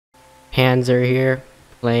Panzer here,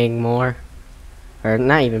 playing more, or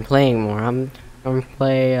not even playing more. I'm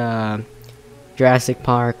play Jurassic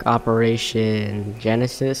Park Operation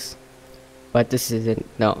Genesis, but this isn't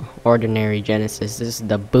no ordinary Genesis. This is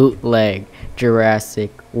the bootleg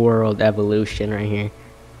Jurassic World Evolution right here.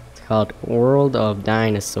 It's called World of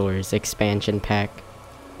Dinosaurs expansion pack.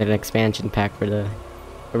 An expansion pack for the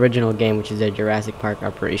original game, which is the Jurassic Park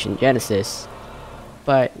Operation Genesis.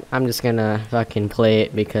 But I'm just gonna fucking play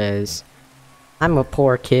it because I'm a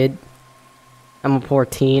poor kid. I'm a poor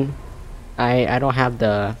teen. I don't have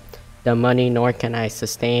the money, nor can I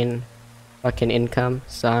sustain fucking income.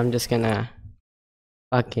 So I'm just gonna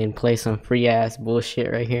fucking play some free ass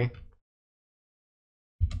bullshit right here.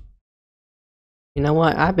 You know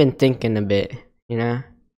what? I've been thinking a bit, you know?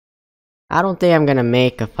 I don't think I'm gonna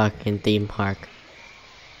make a fucking theme park.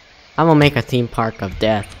 I'm gonna make a theme park of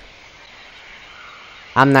death.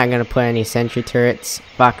 I'm not gonna put any sentry turrets.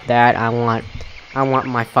 Fuck that. I want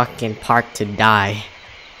my fucking park to die.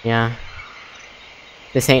 Yeah.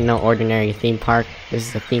 This ain't no ordinary theme park. This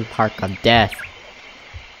is a theme park of death.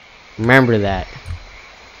 Remember that.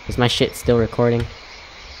 Is my shit still recording?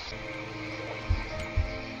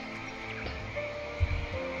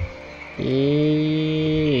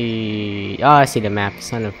 Oh, I see the map.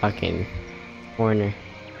 It's on the fucking corner.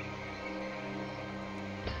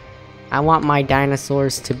 I want my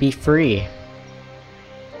dinosaurs to be free.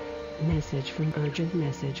 Urgent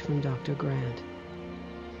message from Dr. Grant.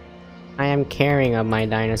 I am caring of my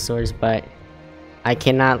dinosaurs, but I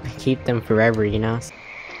cannot keep them forever, you know?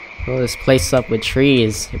 Fill this place up with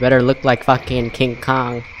trees. It better look like fucking King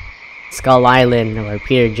Kong, Skull Island, or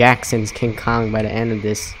Peter Jackson's King Kong by the end of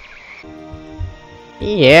this.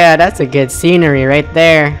 Yeah, that's a good scenery right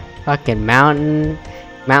there. Fucking mountain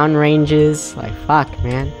ranges. Like, fuck,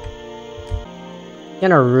 man.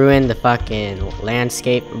 Gonna ruin the fucking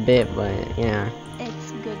landscape a bit, but yeah.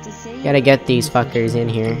 It's good to see you. Gotta get these fuckers in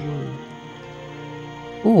here.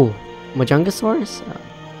 Ooh, Majungasaurus?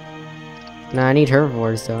 Nah, I need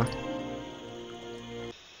herbivores though.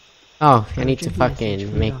 Oh, I need to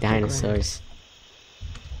fucking make dinosaurs.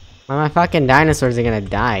 Well, my fucking dinosaurs are gonna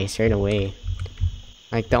die straight away.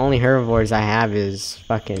 Like, the only herbivores I have is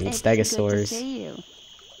fucking stegosaurs. Good to see you.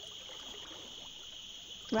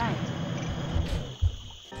 Right.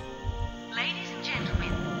 Ladies and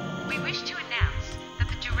gentlemen, we wish to announce that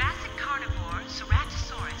the Jurassic carnivore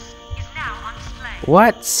Ceratosaurus is now on display.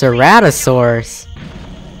 What? Ceratosaurus?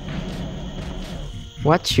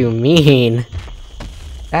 What you mean?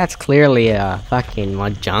 That's clearly a fucking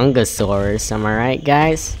Majungasaurus, am I right,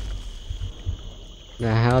 guys?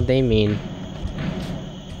 The hell they mean?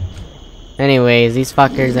 Anyways, these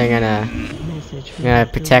fuckers are gonna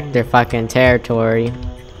protect their fucking territory.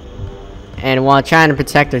 And while trying to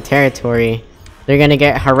protect their territory, they're gonna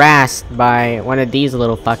get harassed by one of these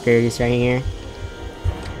little fuckers right here.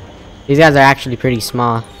 These guys are actually pretty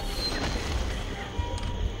small.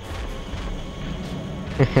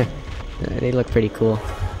 They look pretty cool.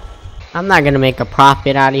 I'm not gonna make a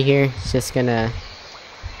profit out of here. It's just gonna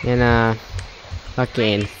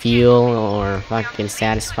fucking fuel or fucking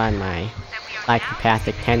satisfy my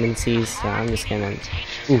psychopathic tendencies. So I'm just gonna.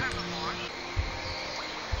 Ooh.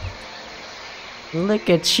 Look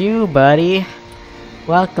at you, buddy.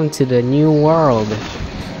 Welcome to the new world.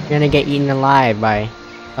 You're gonna get eaten alive by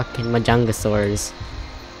fucking Majungasaurs.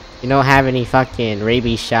 You don't have any fucking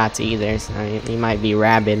rabies shots either, so you might be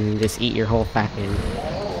rabid and just eat your whole fucking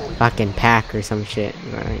pack or some shit.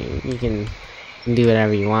 You can do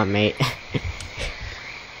whatever you want, mate.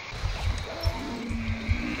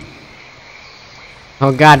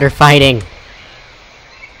 Oh god, they're fighting!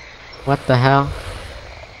 What the hell?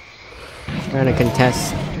 Trying to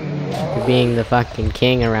contest for being the fucking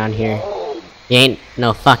king around here. You ain't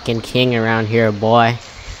no fucking king around here, boy.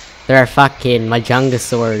 There are fucking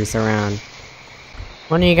Majungasaurs around.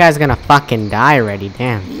 When are you guys gonna fucking die already?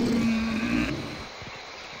 Damn.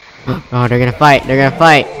 Oh, they're gonna fight. They're gonna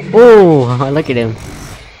fight. Ooh, look at him.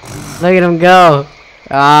 Look at him go.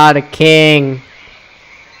 Ah, the king.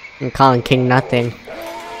 I'm calling king nothing.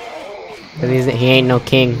 Cause he ain't no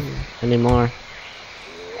king anymore.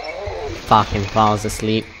 Fucking falls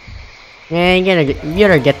asleep. Man, you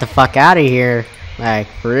better get the fuck out of here. Like,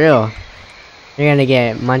 for real. You're gonna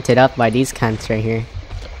get munted up by these cunts right here.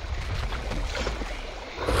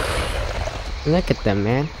 Look at them,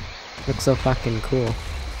 man. Look so fucking cool.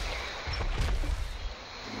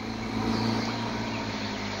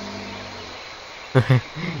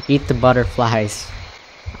 Eat the butterflies.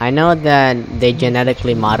 I know that they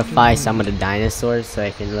genetically modify some of the dinosaurs so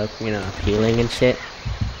they can look, you know, appealing and shit.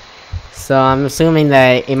 So I'm assuming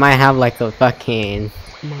that it might have like a fucking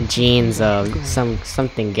genes of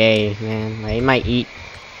something gay, man. Like, he might eat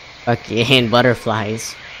fucking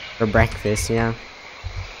butterflies for breakfast, you know?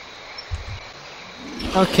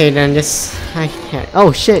 Okay, then this... I can't...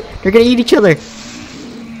 Oh, shit! They're gonna eat each other!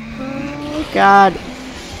 Oh, God.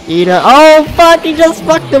 Eat a... Oh, fuck! He just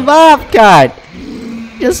fucked him up, God!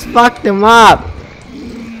 Just fucked him up!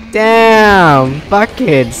 Damn!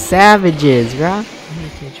 Fucking savages, bro!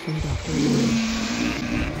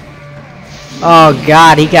 Oh,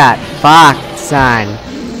 God, he got fucked, son!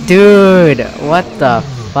 Dude, what the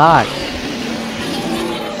fuck?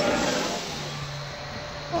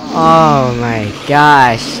 Oh my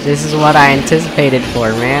gosh, this is what I anticipated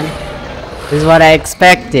for, man. This is what I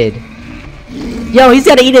expected. Yo, he's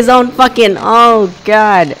gonna eat his own fucking... Oh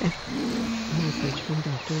god.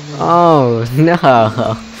 Oh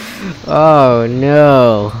no. Oh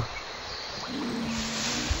no.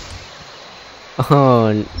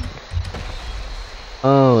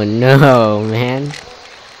 Oh no, man.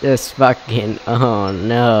 Just fucking... Oh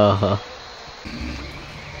no.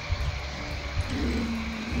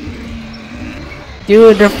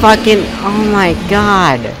 Dude, they're fucking... Oh my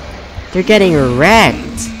god. They're getting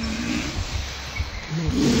wrecked.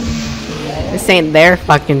 This ain't their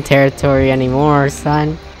fucking territory anymore,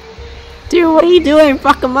 son. Dude, what are you doing?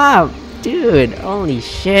 Fuck them up. Dude, holy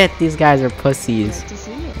shit. These guys are pussies.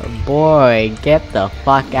 Oh, boy, get the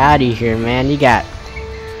fuck out of here, man. You got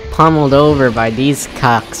pummeled over by these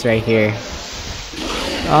cocks right here.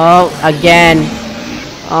 Oh, again.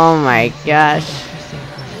 Oh my gosh.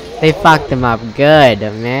 They fucked him up good,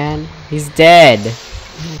 man. He's dead.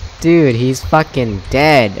 Dude, he's fucking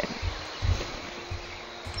dead.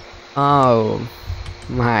 Oh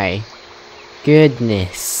my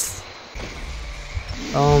goodness.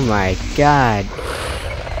 Oh my god.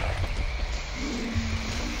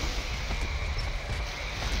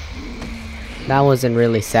 That wasn't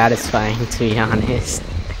really satisfying, to be honest.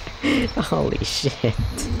 Holy shit.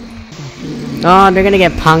 Oh, they're gonna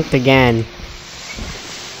get punked again.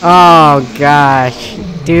 Oh gosh,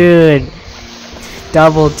 dude,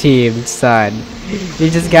 double teamed, son. You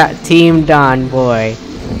just got teamed on, boy.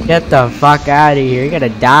 Get the fuck out of here. You're gonna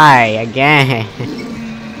die again.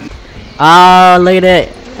 Oh, look at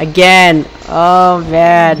it again. Oh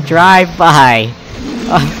man, drive by.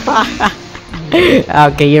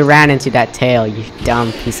 Okay, you ran into that tail, you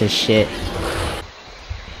dumb piece of shit.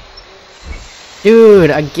 Dude,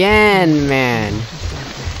 again, man.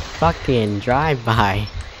 Fucking drive by.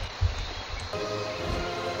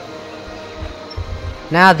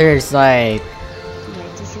 Now there's like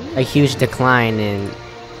a huge decline in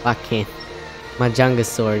fucking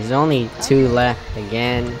Majungasaurs. There's only 2 left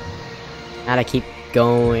again. Gotta keep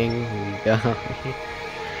going and going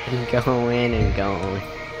and going and going.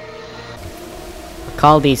 I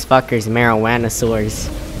call these fuckers marijuanasaurs.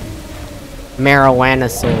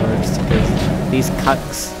 Marijuanasaurs, because these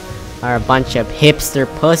cucks are a bunch of hipster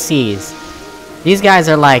pussies. These guys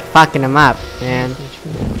are like fucking them up, man.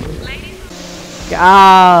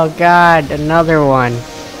 Oh god, another one.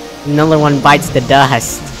 Another one bites the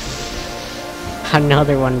dust.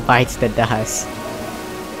 Another one bites the dust.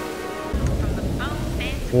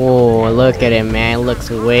 Whoa, look at him, man. Looks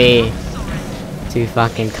way too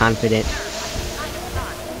fucking confident.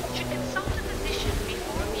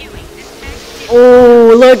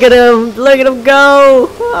 Oh, look at him. Look at him go.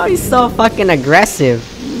 Oh, he's so fucking aggressive.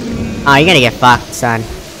 Oh, you're gonna get fucked, son.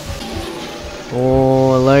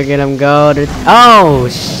 Oh, look at him go. Oh,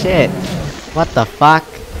 shit. What the fuck?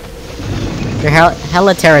 They're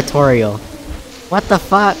hella territorial. What the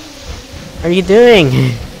fuck are you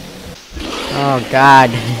doing? Oh,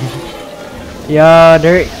 God. Yo,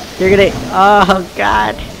 they're gonna... Oh,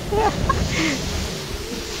 God.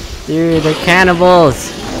 Dude, they're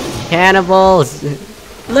cannibals. Cannibals.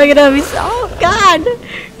 Look at him. He's... Oh, God.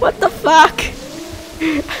 What the fuck?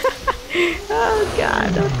 Oh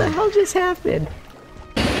god, what the hell just happened?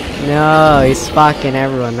 No, he's fucking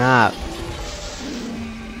everyone up.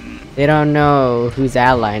 They don't know who's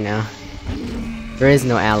ally now. There is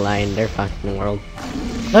no ally in their fucking world.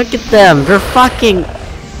 Look at them, they're fucking...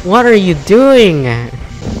 What are you doing?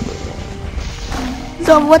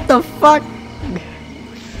 So what the fuck?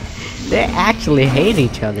 They actually hate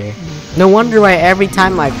each other. No wonder why every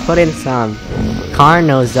time I put in some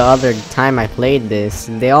Carnos the other time I played this,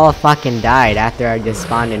 they all fucking died after I just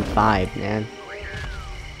spawned in 5, man.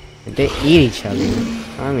 They eat each other.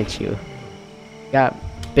 What's wrong with you? Got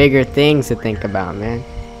bigger things to think about, man.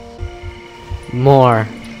 More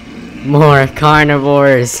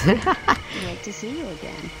carnivores. Great to see you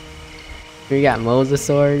again. We got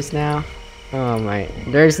mosasaurs now. Oh my,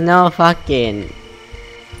 there's no fucking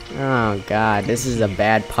Oh god, this is a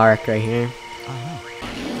bad park right here.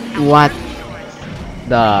 What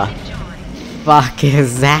the fuck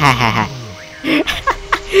is that?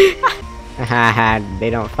 They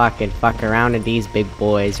don't fucking fuck around with these big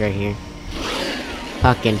boys right here.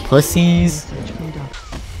 Fucking pussies.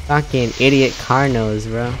 Fucking idiot carnos,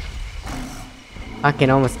 bro. Fucking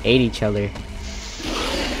almost ate each other.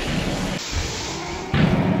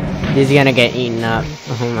 He's gonna get eaten up.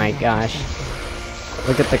 Oh my gosh.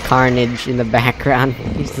 Look at the carnage in the background.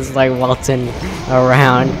 He's just like waltzing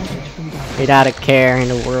around without a care in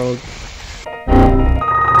the world.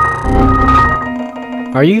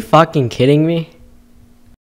 Are you fucking kidding me?